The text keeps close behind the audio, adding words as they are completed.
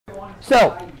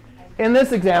So in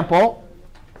this example,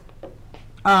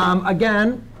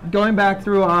 again, going back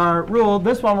through our rule,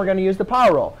 this one we're going to use the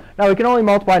power rule. Now we can only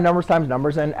multiply numbers times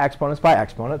numbers and exponents by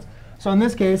exponents. So in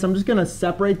this case, I'm just going to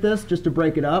separate this just to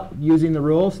break it up using the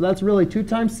rule. So that's really 2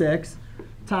 times 6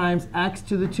 times x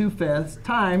to the 2/5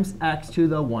 times x to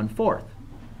the 1/4.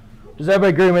 Does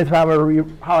everybody agree with how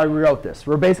I rewrote this?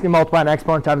 We're basically multiplying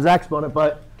exponent times exponent,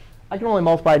 but I can only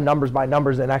multiply numbers by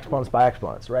numbers and exponents by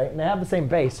exponents, right? And they have the same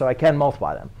base, so I can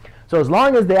multiply them. So as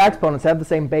long as the exponents have the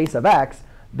same base of x,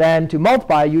 then to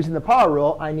multiply using the power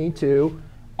rule, I need to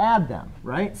add them,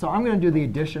 right? So I'm going to do the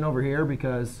addition over here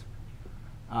because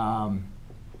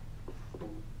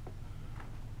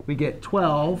we get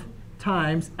 12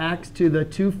 times x to the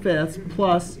 2/5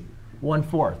 plus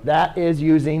 1/4. That is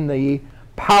using the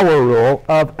power rule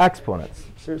of exponents.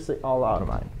 Seriously, all out of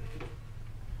mine.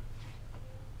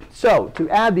 So to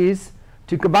add these,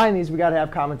 to combine these, we got to have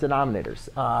common denominators.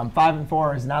 5 and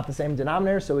 4 is not the same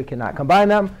denominator, so we cannot combine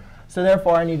them. So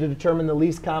therefore, I need to determine the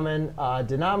least common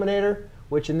denominator,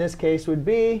 which in this case would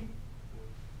be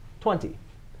 20.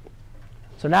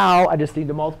 So now I just need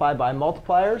to multiply by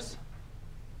multipliers.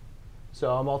 So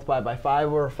I'll multiply by 5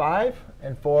 over 5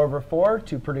 and 4 over 4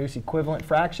 to produce equivalent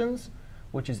fractions,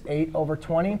 which is 8 over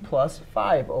 20 plus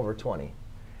 5 over 20.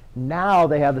 Now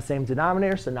they have the same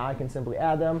denominator, so now I can simply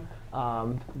add them.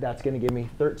 That's going to give me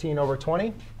 13 over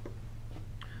 20,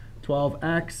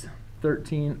 12x,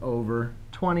 13 over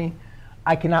 20.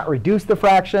 I cannot reduce the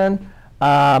fraction.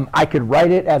 I could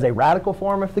write it as a radical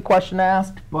form if the question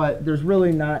asked, but there's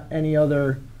really not any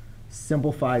other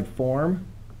simplified form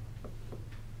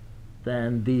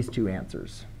than these two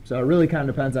answers. So it really kind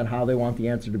of depends on how they want the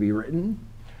answer to be written.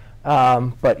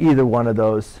 But either one of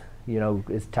those,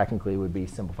 is technically would be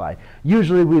simplified.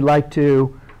 Usually we like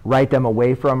to write them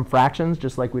away from fractions,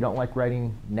 just like we don't like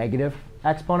writing negative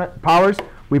exponent powers.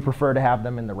 We prefer to have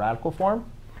them in the radical form.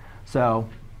 So,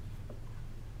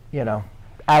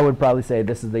 I would probably say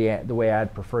this is the way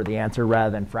I'd prefer the answer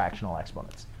rather than fractional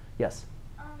exponents. Yes?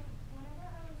 Whenever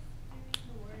I was doing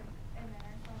the work and then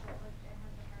I saw that it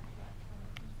has the fractional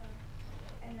exponents and stuff,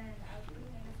 and then I was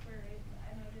putting in the square roots,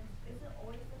 I noticed, is it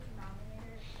always the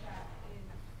denominator that is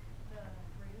the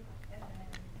root, and then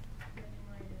the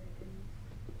numerator is the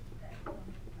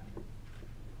exponent number?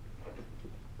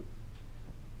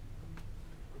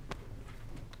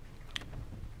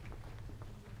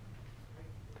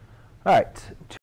 All right.